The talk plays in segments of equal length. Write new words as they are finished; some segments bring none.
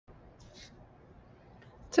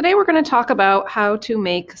Today we're going to talk about how to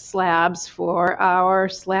make slabs for our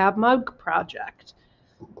slab mug project.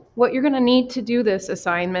 What you're going to need to do this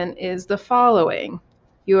assignment is the following.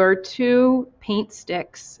 Your 2 paint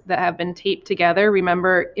sticks that have been taped together.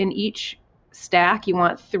 Remember, in each stack you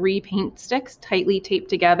want 3 paint sticks tightly taped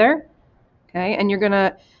together. Okay, and you're going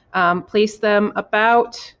to place them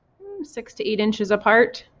about 6 to 8 inches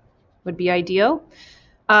apart would be ideal.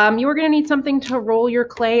 You are going to need something to roll your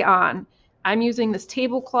clay on. I'm using this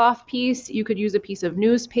tablecloth piece. You could use a piece of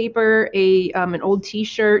newspaper, an old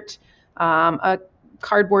t-shirt, a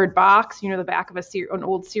cardboard box, the back of an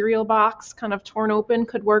old cereal box kind of torn open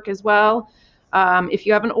could work as well. If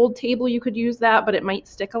you have an old table, you could use that, but it might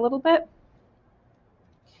stick a little bit.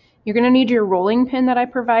 You're going to need your rolling pin that I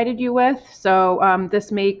provided you with. So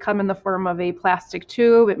this may come in the form of a plastic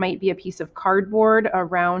tube. It might be a piece of cardboard, a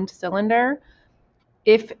round cylinder.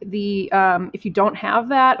 If you don't have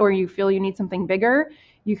that, or you feel you need something bigger,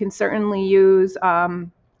 you can certainly use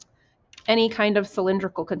any kind of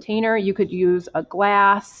cylindrical container. You could use a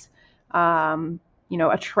glass,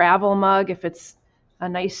 a travel mug if it's a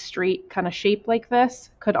nice straight kind of shape like this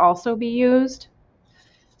could also be used.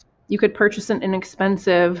 You could purchase an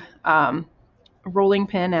inexpensive rolling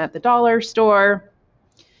pin at the dollar store.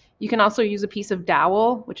 You can also use a piece of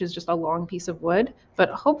dowel, which is just a long piece of wood, but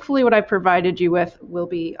hopefully what I provided you with will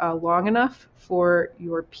be long enough for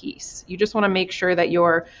your piece. You just want to make sure that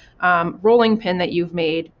your rolling pin that you've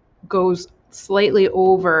made goes slightly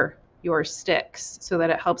over your sticks so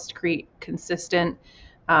that it helps to create consistent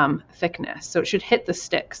thickness. So it should hit the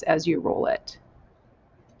sticks as you roll it.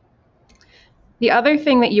 The other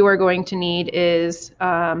thing that you are going to need is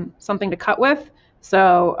something to cut with.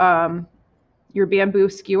 So your bamboo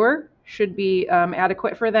skewer should be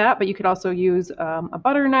adequate for that, but you could also use a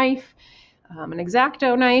butter knife, an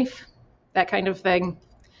X-Acto knife, that kind of thing.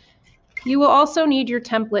 You will also need your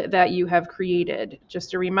template that you have created.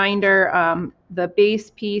 Just a reminder, the base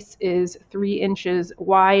piece is 3 inches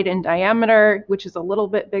wide in diameter, which is a little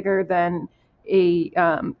bit bigger than a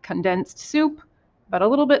condensed soup, but a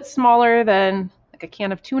little bit smaller than like a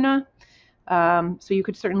can of tuna. So you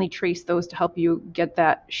could certainly trace those to help you get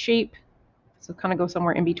that shape. So kind of go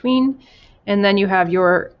somewhere in between. And then you have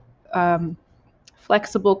your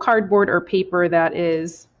flexible cardboard or paper that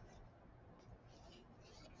is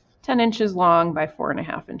 10 inches long by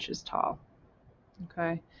 4.5 inches tall.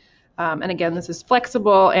 Okay. And again, this is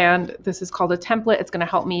flexible and this is called a template. It's going to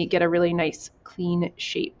help me get a really nice clean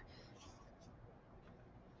shape.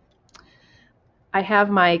 I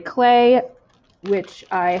have my clay, which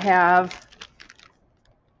I have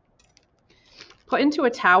put into a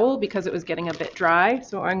towel because it was getting a bit dry.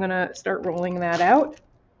 So I'm going to start rolling that out.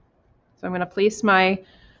 So I'm going to place my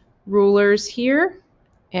rulers here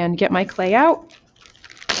and get my clay out.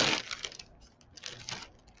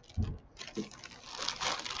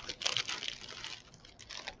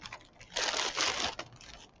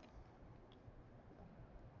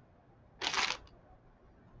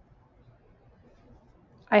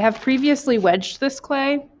 I have previously wedged this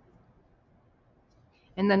clay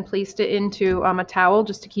and then placed it into a towel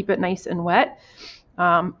just to keep it nice and wet.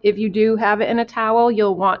 If you do have it in a towel,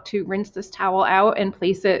 you'll want to rinse this towel out and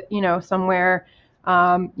place it, somewhere.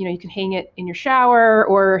 You can hang it in your shower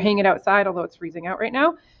or hang it outside, although it's freezing out right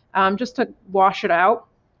now, just to wash it out.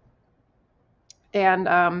 And,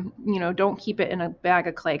 don't keep it in a bag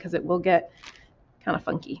of clay because it will get kind of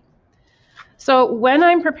funky. So when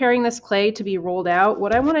I'm preparing this clay to be rolled out,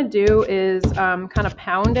 what I want to do is kind of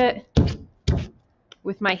pound it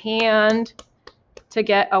with my hand to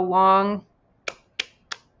get a long,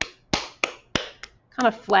 kind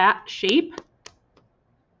of flat shape,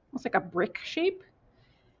 almost like a brick shape.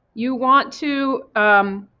 You want to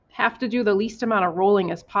have to do the least amount of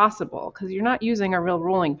rolling as possible because you're not using a real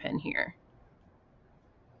rolling pin here.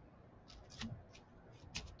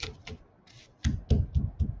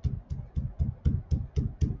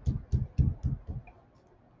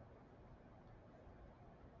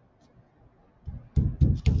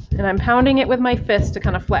 And I'm pounding it with my fist to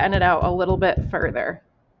kind of flatten it out a little bit further.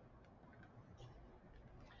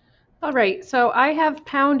 All right, so I have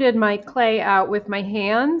pounded my clay out with my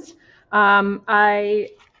hands. I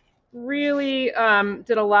really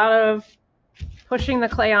did a lot of pushing the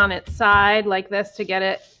clay on its side like this to get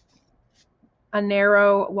it a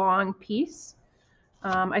narrow, long piece.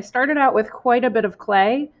 I started out with quite a bit of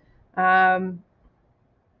clay.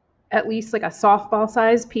 At least like a softball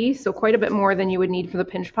size piece, so quite a bit more than you would need for the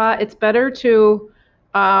pinch pot. It's better to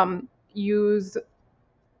use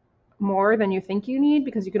more than you think you need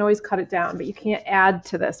because you can always cut it down, but you can't add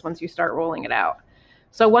to this once you start rolling it out.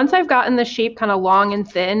 So once I've gotten the shape kind of long and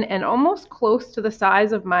thin and almost close to the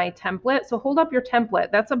size of my template, so hold up your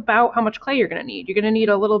template. That's about how much clay you're going to need. You're going to need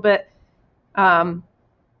a little bit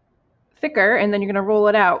thicker, and then you're going to roll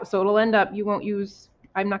it out. So it'll end up, you won't use,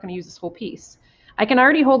 I'm not going to use this whole piece. I can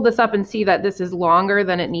already hold this up and see that this is longer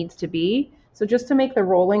than it needs to be. So just to make the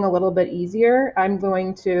rolling a little bit easier, I'm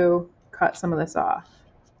going to cut some of this off.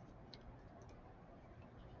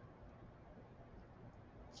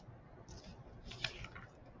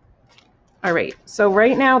 All right, so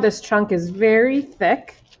right now this chunk is very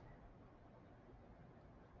thick,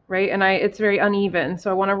 right? And it's very uneven, so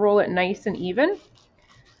I want to roll it nice and even.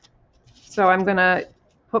 So I'm gonna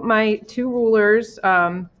put my two rulers,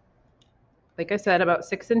 like I said, about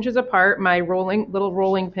 6 inches apart. My little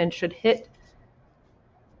rolling pin should hit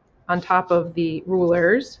on top of the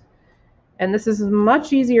rulers. And this is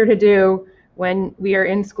much easier to do when we are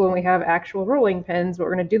in school and we have actual rolling pins, but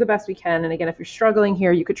we're going to do the best we can. And again, if you're struggling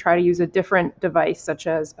here, you could try to use a different device, such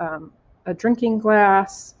as a drinking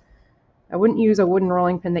glass. I wouldn't use a wooden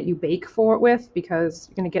rolling pin that you bake for it with, because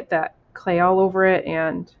you're going to get that clay all over it,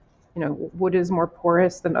 and you know, wood is more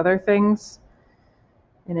porous than other things,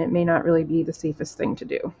 and it may not really be the safest thing to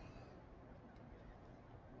do.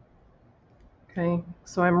 Okay,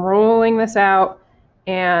 so I'm rolling this out,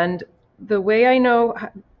 and the way I know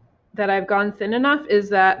that I've gone thin enough is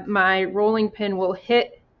that my rolling pin will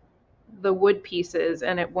hit the wood pieces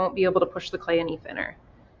and it won't be able to push the clay any thinner.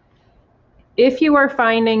 If you are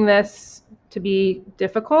finding this to be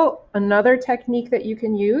difficult, another technique that you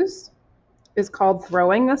can use is called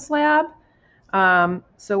throwing a slab.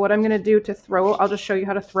 So what I'm going to do to throw, I'll just show you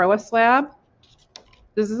how to throw a slab.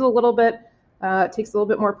 This is a little bit, it takes a little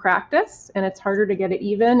bit more practice, and it's harder to get it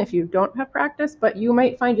even if you don't have practice, but you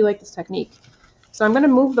might find you like this technique. So I'm going to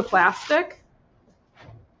move the plastic,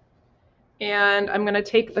 and I'm going to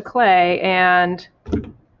take the clay, and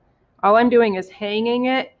all I'm doing is hanging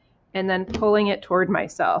it and then pulling it toward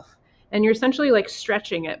myself. And you're essentially like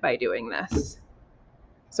stretching it by doing this.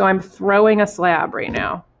 So I'm throwing a slab right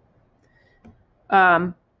now.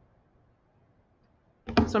 So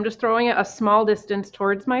I'm just throwing it a small distance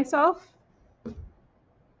towards myself.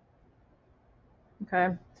 Okay.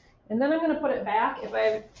 And then I'm going to put it back. I'm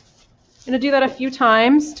going to do that a few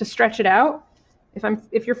times to stretch it out.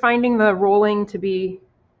 If you're finding the rolling to be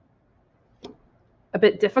a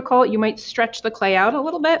bit difficult, you might stretch the clay out a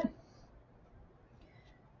little bit.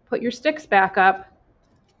 Put your sticks back up,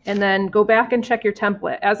 and then go back and check your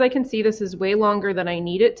template. As I can see, this is way longer than I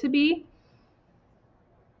need it to be.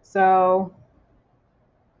 So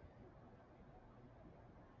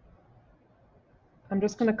I'm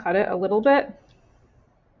just going to cut it a little bit.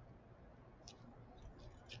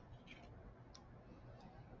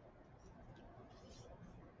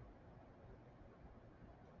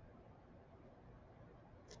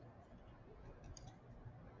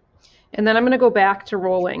 And then I'm going to go back to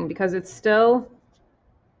rolling because it's still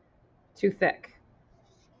too thick.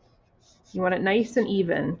 You want it nice and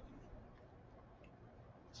even.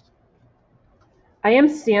 I am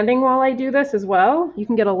standing while I do this as well. You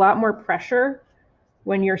can get a lot more pressure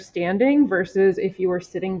when you're standing versus if you were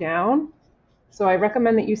sitting down. So I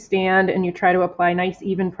recommend that you stand and you try to apply nice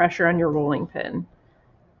even pressure on your rolling pin.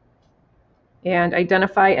 And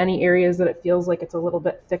identify any areas that it feels like it's a little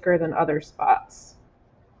bit thicker than other spots.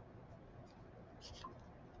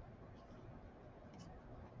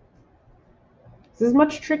 This is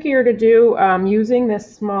much trickier to do using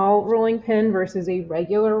this small rolling pin versus a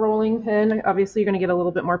regular rolling pin. Obviously, you're going to get a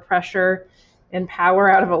little bit more pressure and power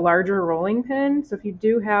out of a larger rolling pin. So if you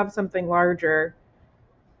do have something larger,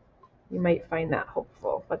 you might find that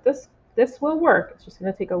helpful. But this will work. It's just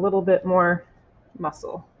going to take a little bit more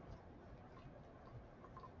muscle.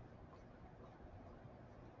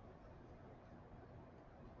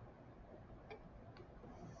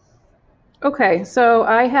 Okay, so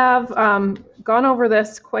I have gone over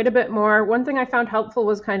this quite a bit more. One thing I found helpful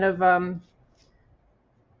was kind of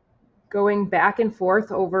going back and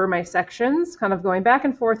forth over my sections, kind of going back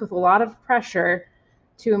and forth with a lot of pressure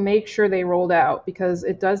to make sure they rolled out, because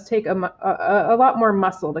it does take a lot more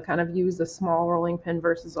muscle to kind of use a small rolling pin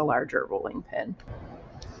versus a larger rolling pin.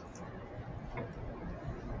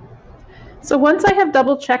 So once I have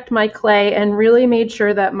double checked my clay and really made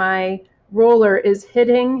sure that my roller is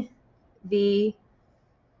hitting the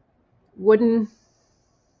wooden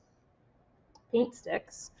paint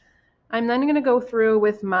sticks, I'm then going to go through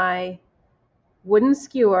with my wooden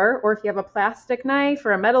skewer, or if you have a plastic knife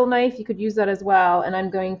or a metal knife, you could use that as well. And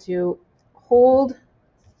I'm going to hold,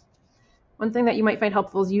 one thing that you might find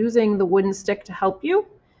helpful is using the wooden stick to help you.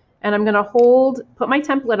 And I'm going to put my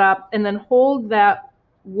template up and then hold that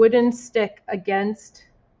wooden stick against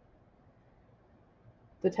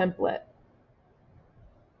the template.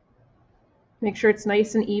 Make sure it's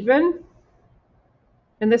nice and even.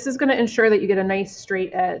 And this is going to ensure that you get a nice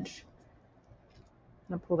straight edge. I'm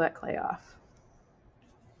going to pull that clay off.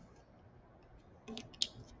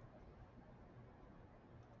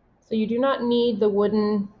 So you do not need the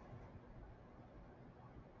wooden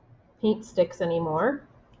paint sticks anymore.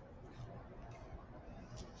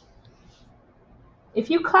 If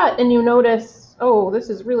you cut and you notice, oh, this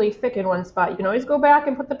is really thick in one spot, you can always go back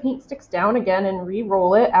and put the paint sticks down again and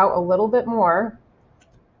re-roll it out a little bit more.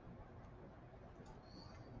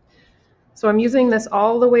 So I'm using this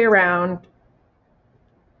all the way around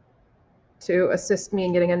to assist me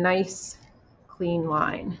in getting a nice clean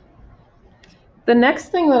line. The next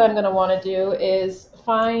thing that I'm going to want to do is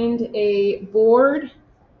find a board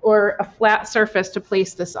or a flat surface to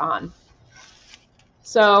place this on.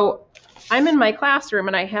 So I'm in my classroom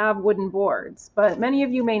and I have wooden boards, but many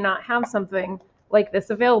of you may not have something like this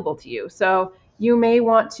available to you. So you may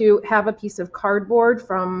want to have a piece of cardboard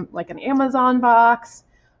from like an Amazon box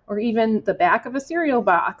or even the back of a cereal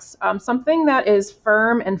box. Something that is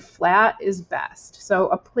firm and flat is best. So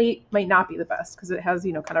a plate might not be the best because it has,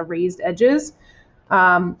 you know, kind of raised edges.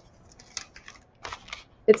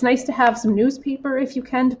 It's nice to have some newspaper if you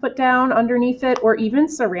can to put down underneath it, or even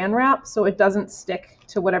saran wrap so it doesn't stick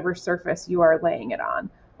to whatever surface you are laying it on.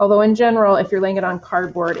 Although in general, if you're laying it on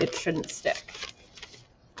cardboard, it shouldn't stick.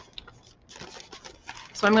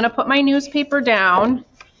 So I'm going to put my newspaper down.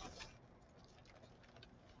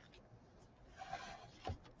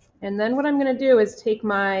 And then what I'm going to do is take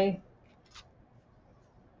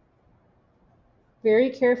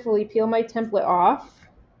very carefully peel my template off.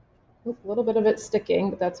 Oop, a little bit of it sticking,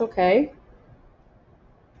 but that's okay.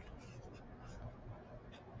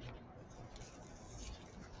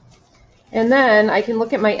 And then I can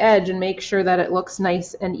look at my edge and make sure that it looks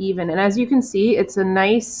nice and even. And as you can see, it's a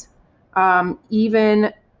nice,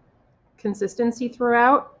 even consistency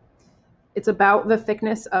throughout. It's about the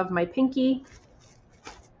thickness of my pinky.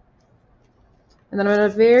 And then I'm going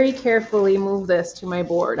to very carefully move this to my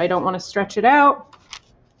board. I don't want to stretch it out.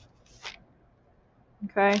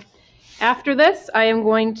 Okay. After this, I am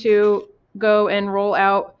going to go and roll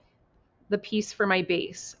out the piece for my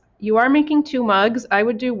base. You are making 2 mugs. I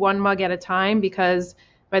would do 1 mug at a time because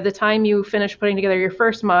by the time you finish putting together your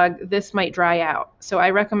first mug, this might dry out. So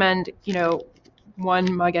I recommend, you know,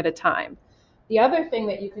 1 mug at a time. The other thing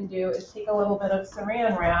that you can do is take a little bit of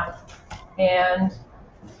saran wrap and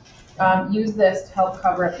use this to help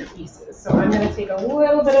cover up your pieces. So I'm going to take a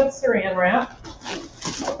little bit of saran wrap.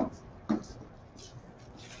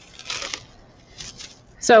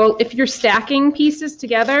 So if you're stacking pieces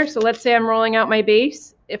together, so let's say I'm rolling out my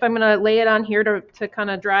base, if I'm going to lay it on here to kind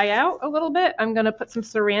of dry out a little bit, I'm going to put some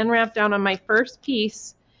saran wrap down on my first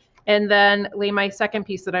piece and then lay my second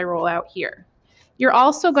piece that I roll out here. You're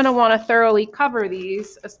also going to want to thoroughly cover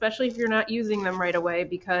these, especially if you're not using them right away,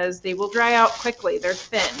 because they will dry out quickly. They're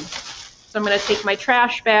thin. So I'm going to take my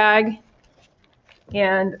trash bag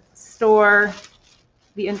and store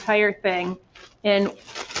the entire thing in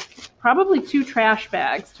probably 2 trash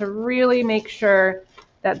bags to really make sure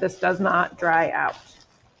that this does not dry out.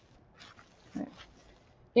 Okay.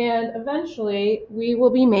 And eventually we will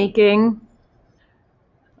be making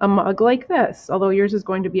a mug like this, although yours is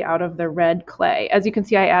going to be out of the red clay. As you can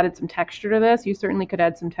see, I added some texture to this. You certainly could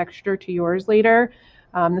add some texture to yours later.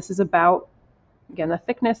 This is about, again, the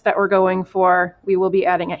thickness that we're going for. We will be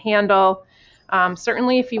adding a handle.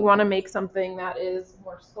 Certainly if you want to make something that is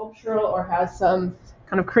more sculptural or has some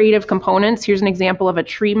kind of creative components, here's an example of a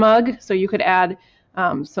tree mug. So you could add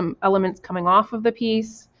some elements coming off of the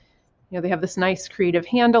piece. You know, they have this nice creative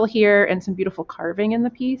handle here and some beautiful carving in the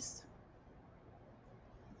piece.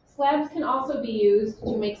 Slabs can also be used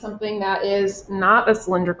to make something that is not a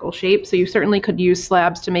cylindrical shape. So you certainly could use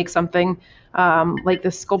slabs to make something like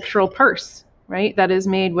this sculptural purse, right? That is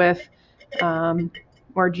made with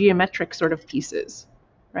more geometric sort of pieces,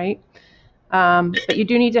 right? But you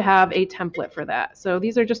do need to have a template for that. So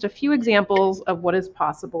these are just a few examples of what is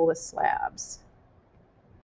possible with slabs.